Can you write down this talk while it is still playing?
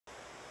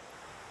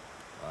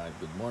Alright,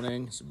 good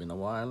morning. It's been a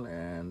while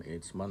and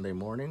it's Monday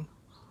morning.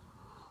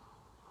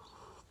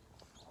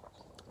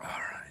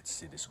 Alright,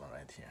 see this one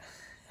right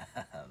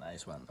here.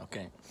 Nice one.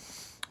 Okay.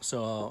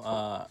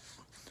 So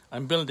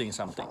I'm building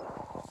something.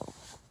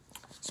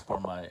 It's for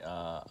my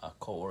a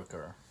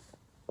co-worker.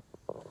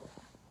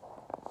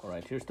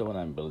 Alright, here's the one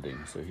I'm building.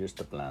 So here's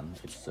the plan.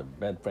 It's a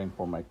bed frame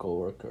for my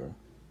co-worker.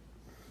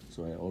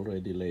 So I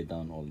already laid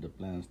down all the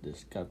plans,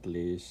 this cut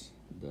list,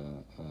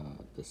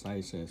 the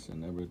sizes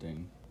and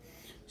everything.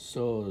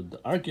 So the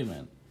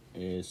argument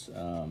is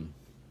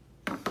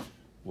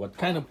what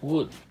kind of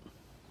wood.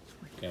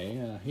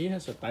 Okay, he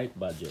has a tight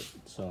budget.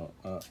 So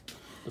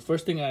the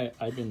first thing I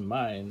have in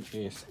mind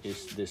is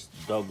this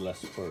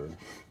Douglas fir.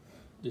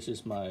 This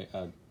is my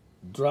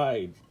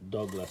dried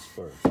Douglas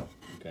fir.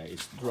 Okay,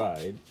 it's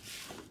dried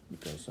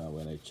because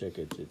when I check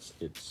it,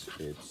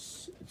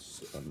 it's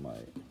on my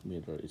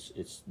meter.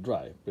 It's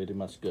dry, pretty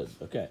much good.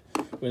 Okay,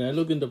 when I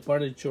look in the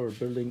furniture,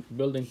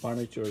 building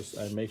furnitures,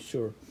 I make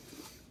sure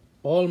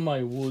all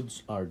my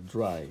woods are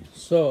dry.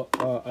 So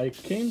I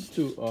came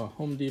to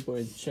Home Depot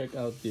and check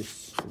out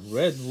this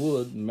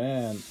redwood.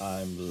 Man,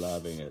 I'm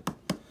loving it.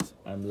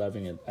 I'm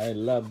loving it. I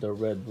love the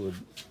redwood.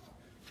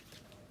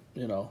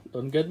 You know,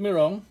 don't get me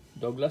wrong,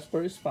 Douglas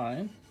fir is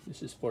fine.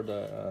 This is for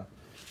the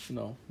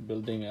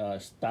building a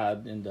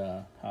stud in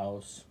the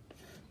house,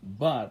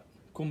 but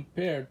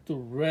compared to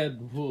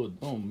redwood,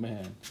 oh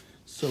man.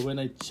 So when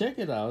I check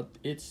it out,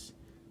 it's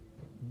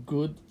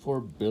good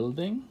for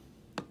building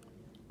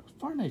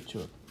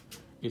furniture.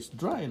 It's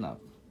dry enough.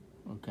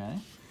 Okay,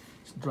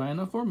 it's dry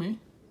enough for me.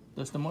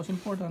 That's the most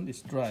important.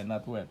 It's dry,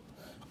 not wet.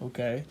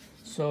 Okay,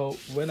 so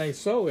when I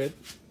saw it,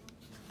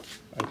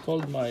 I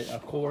told my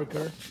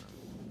coworker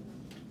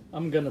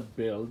I'm gonna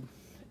build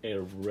a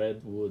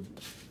redwood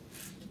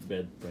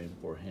bed frame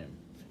for him.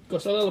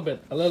 Because a little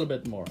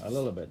bit more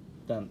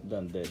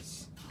than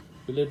this.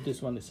 I believe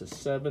this one is a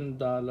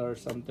 $7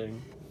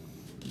 something.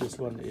 This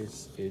one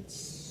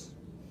it's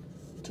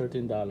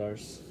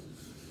 $13.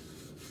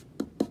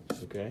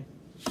 Okay,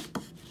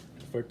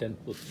 for 10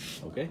 foot.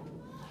 Okay,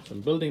 so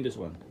I'm building this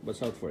one.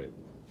 Watch out for it.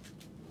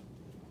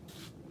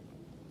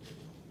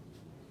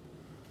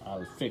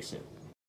 I'll fix it.